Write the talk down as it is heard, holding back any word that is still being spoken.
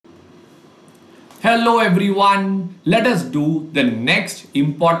Hello everyone, let us do the next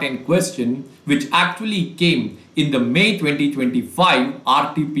important question which actually came in the May 2025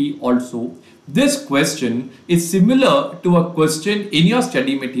 RTP also. This question is similar to a question in your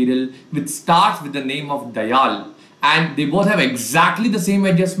study material which starts with the name of Dayal, and they both have exactly the same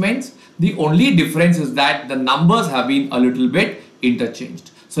adjustments. The only difference is that the numbers have been a little bit interchanged.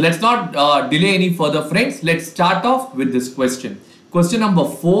 So let's not delay any further, friends. Let's start off with this question. Question number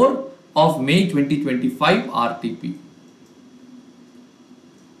 4 of May 2025 RTP.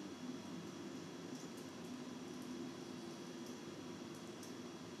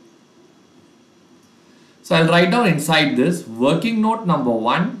 So I'll write down inside this working note number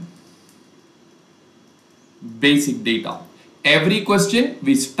 1, basic data. Every question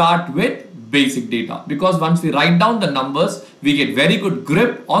we start with basic data, because once we write down the numbers, we get very good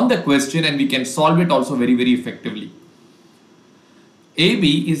grip on the question and we can solve it also very effectively.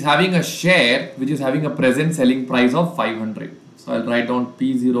 AB is having a share which is having a present selling price of 500. So I'll write down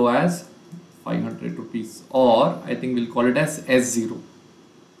P0 as 500 rupees, or I think we'll call it as S0.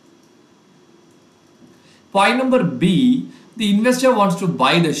 Point number B, the investor wants to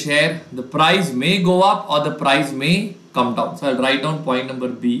buy the share. The price may go up or the price may come down. So I'll write down point number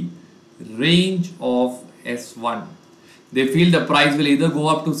B, range of S1. They feel the price will either go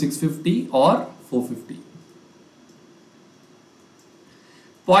up to 650 or 450.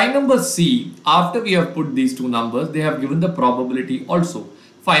 Point number C, after we have put these two numbers, they have given the probability also.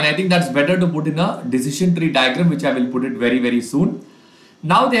 Fine, I think that's better to put in a decision tree diagram, which I will put it very soon.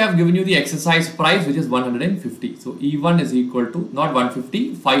 Now they have given you the exercise price, which is 150. So E1 is equal to not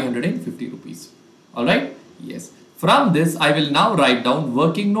 150, 550 rupees. Alright, yes. From this, I will now write down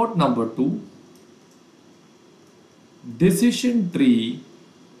working note number 2, decision tree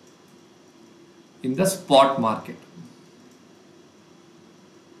in the spot market.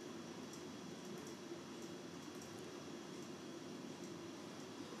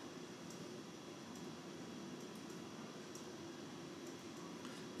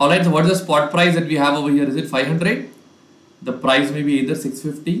 Alright, so what is the spot price that we have over here? Is it 500? The price may be either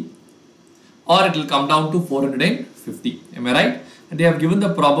 650 or it will come down to 450. Am I right? And they have given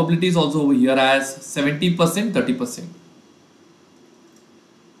the probabilities also over here as 70%, 30%.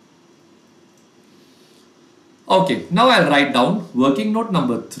 Okay, now I'll write down working note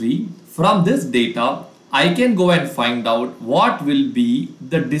number 3. From this data, I can go and find out what will be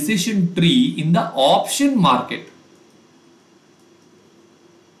the decision tree in the option market.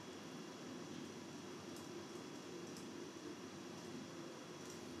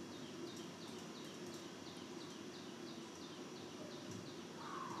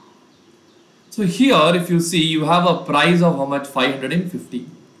 So here, if you see, you have a price of how much? 550.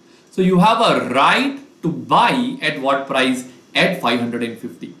 So you have a right to buy at what price? At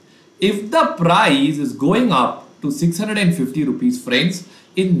 550. If the price is going up to 650 rupees, friends,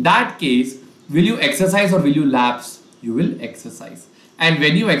 in that case, will you exercise or will you lapse? You will exercise. And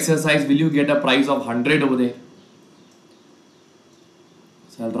when you exercise, will you get a price of 100 over there?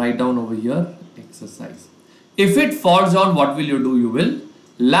 So I'll write down over here, exercise. If it falls down, what will you do? You will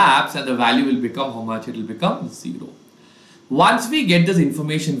lapse and the value will become how much? It will become 0. Once we get this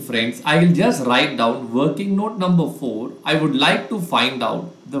information, friends, I will just write down working note number 4. I would like to find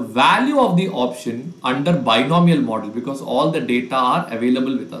out the value of the option under binomial model, because all the data are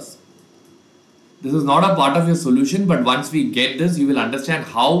available with us. This is not a part of your solution, but once we get this, you will understand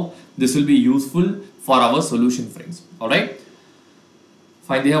how this will be useful for our solution, friends. Alright.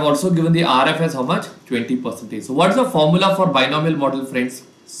 Fine. They have also given the RF as how much? 20%. So what is the formula for binomial model, friends?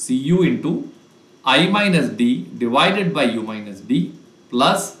 Cu into I minus D divided by U minus D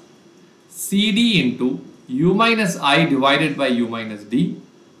plus CD into U minus I divided by U minus D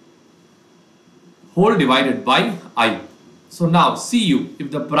whole divided by I. So now Cu,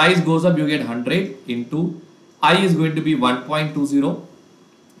 if the price goes up, you get 100 into I is going to be 1.20.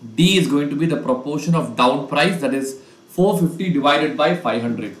 D is going to be the proportion of down price, that is 450 divided by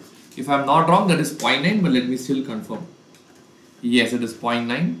 500. If I am not wrong, that is 0.9, but let me still confirm. Yes, it is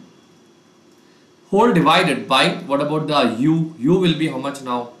 0.9. Whole divided by, what about the U? U will be how much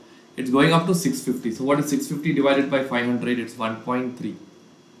now? It's going up to 650. So what is 650 divided by 500? It's 1.3.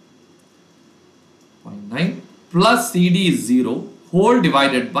 0.9 plus CD is 0. Whole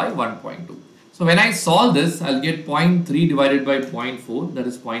divided by 1.2. So when I solve this, I'll get 0.3 divided by 0.4. That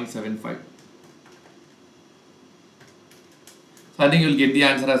is 0.75. So I think you'll get the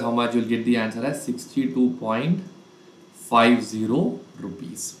answer as how much? You'll get the answer as 62.50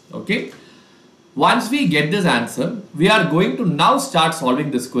 rupees. Okay. Once we get this answer, we are going to now start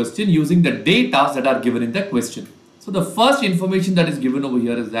solving this question using the data that are given in the question. So the first information that is given over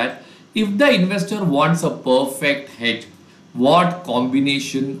here is that If the investor wants a perfect hedge, what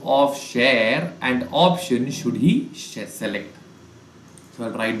combination of share and option should he select? So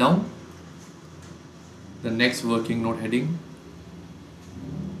I'll write down the next working note heading.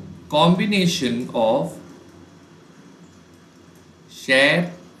 Combination of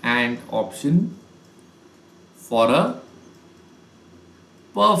share and option for a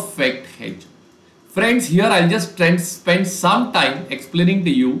perfect hedge. Friends, here I'll just spend some time explaining to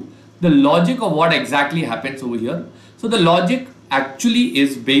you the logic of what exactly happens over here. So the logic actually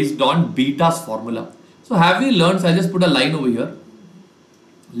is based on beta's formula. So have we learned? So I'll just put a line over here.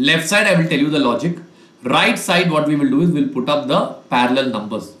 Left side I will tell you the logic. Right side what we will do is we'll put up the parallel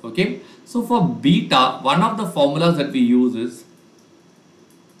numbers. Okay. So for beta, one of the formulas that we use is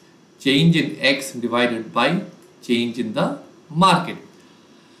change in X divided by change in the market.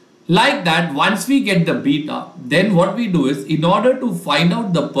 Like that, once we get the beta, then what we do is, in order to find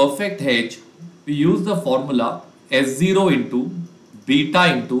out the perfect hedge, we use the formula S0 into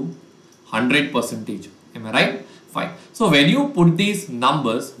beta into 100%. Am I right? Fine. So when you put these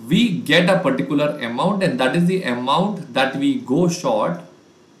numbers, we get a particular amount, and that is the amount that we go short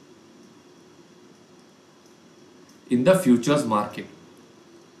in the futures market.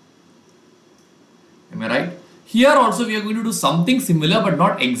 Am I right? Here also we are going to do something similar, but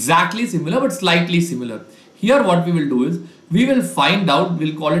not exactly similar, but slightly similar. Here what we will do is, we will find out,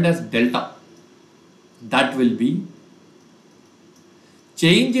 we'll call it as delta. That will be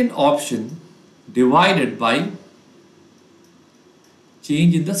change in option divided by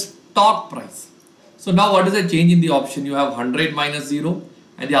change in the stock price. So now what is the change in the option? You have 100 minus 0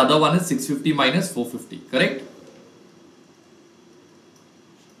 and the other one is 650 minus 450, correct?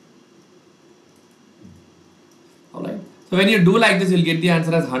 Alright. So when you do like this, you'll get the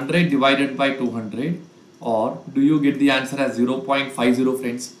answer as 100 divided by 200, or do you get the answer as 0.50,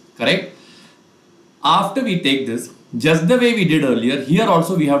 friends? Correct? After we take this, just the way we did earlier, here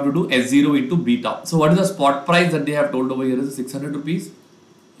also we have to do S0 into beta. So what is the spot price that they have told over here is 600 rupees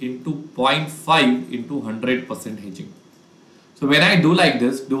into 0.5 into 100% hedging. So when I do like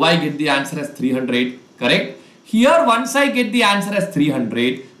this, do I get the answer as 300? Correct? Here once I get the answer as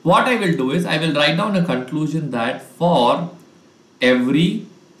 300, what I will do is I will write down a conclusion that for every,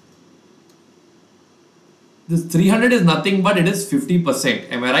 this 300 is nothing but it is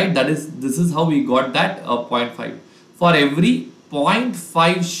 50%. Am I right? This is how we got that 0.5. For every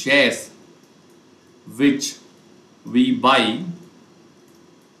 0.5 shares which we buy,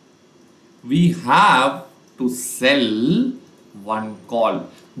 we have to sell one call.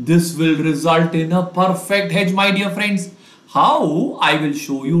 This will result in a perfect hedge, my dear friends. How? I will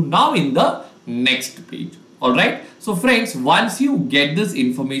show you now in the next page. Alright. So friends, once you get this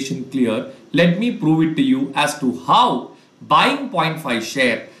information clear, let me prove it to you as to how buying 0.5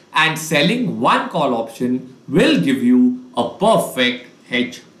 share and selling one call option will give you a perfect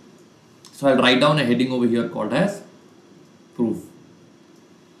hedge. So I'll write down a heading over here called as proof.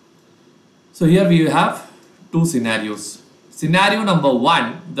 So here we have two scenarios. Scenario number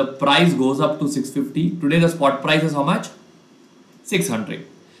 1, the price goes up to 650. Today the spot price is how much? 600.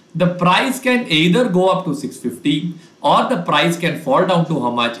 The price can either go up to 650 or the price can fall down to how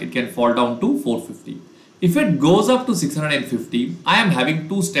much? It can fall down to 450. If it goes up to 650, I am having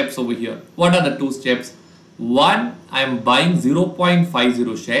two steps over here. What are the two steps? One, I am buying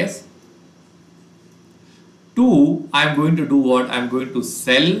 0.50 shares. Two, I am going to do what? I am going to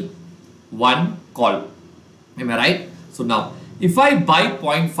sell one call. Am I right? So now, if I buy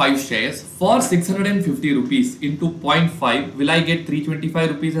 0.5 shares for 650 rupees into 0.5, will I get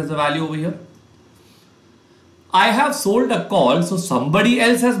 325 rupees as a value over here? I have sold a call, so somebody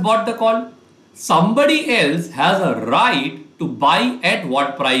else has bought the call. Somebody else has a right to buy at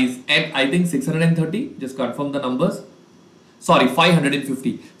what price? At I think 630. Just confirm the numbers. Sorry,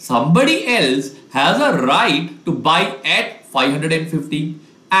 550. Somebody else has a right to buy at 550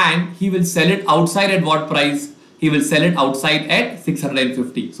 and he will sell it outside at what price? He will sell it outside at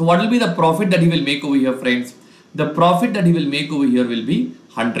 650. So what will be the profit that he will make over here, friends? The profit that he will make over here will be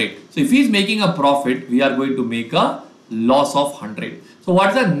 100. So if he is making a profit, we are going to make a loss of 100. So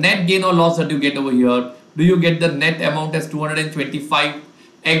what's the net gain or loss that you get over here? Do you get the net amount as 225?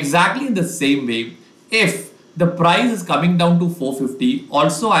 Exactly in the same way, if the price is coming down to 450,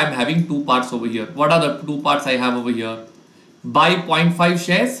 also I am having two parts over here. What are the two parts I have over here? Buy 0.5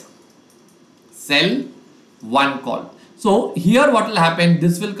 shares, sell one call. So here what will happen?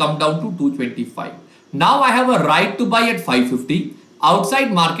 This will come down to 225. Now I have a right to buy at 550.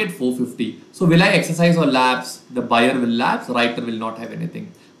 Outside market 450. So will I exercise or lapse? The buyer will lapse, writer will not have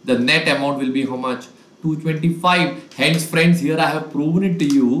anything. The net amount will be how much? 225. Hence friends, here I have proven it to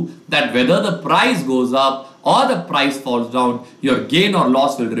you that whether the price goes up or the price falls down, your gain or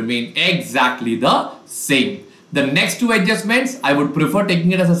loss will remain exactly the same. The next two adjustments, I would prefer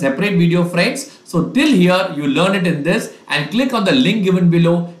taking it as a separate video friends. So till here, you learn it in this and click on the link given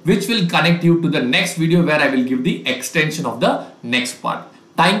below, which will connect you to the next video where I will give the extension of the next part.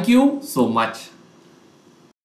 Thank you so much.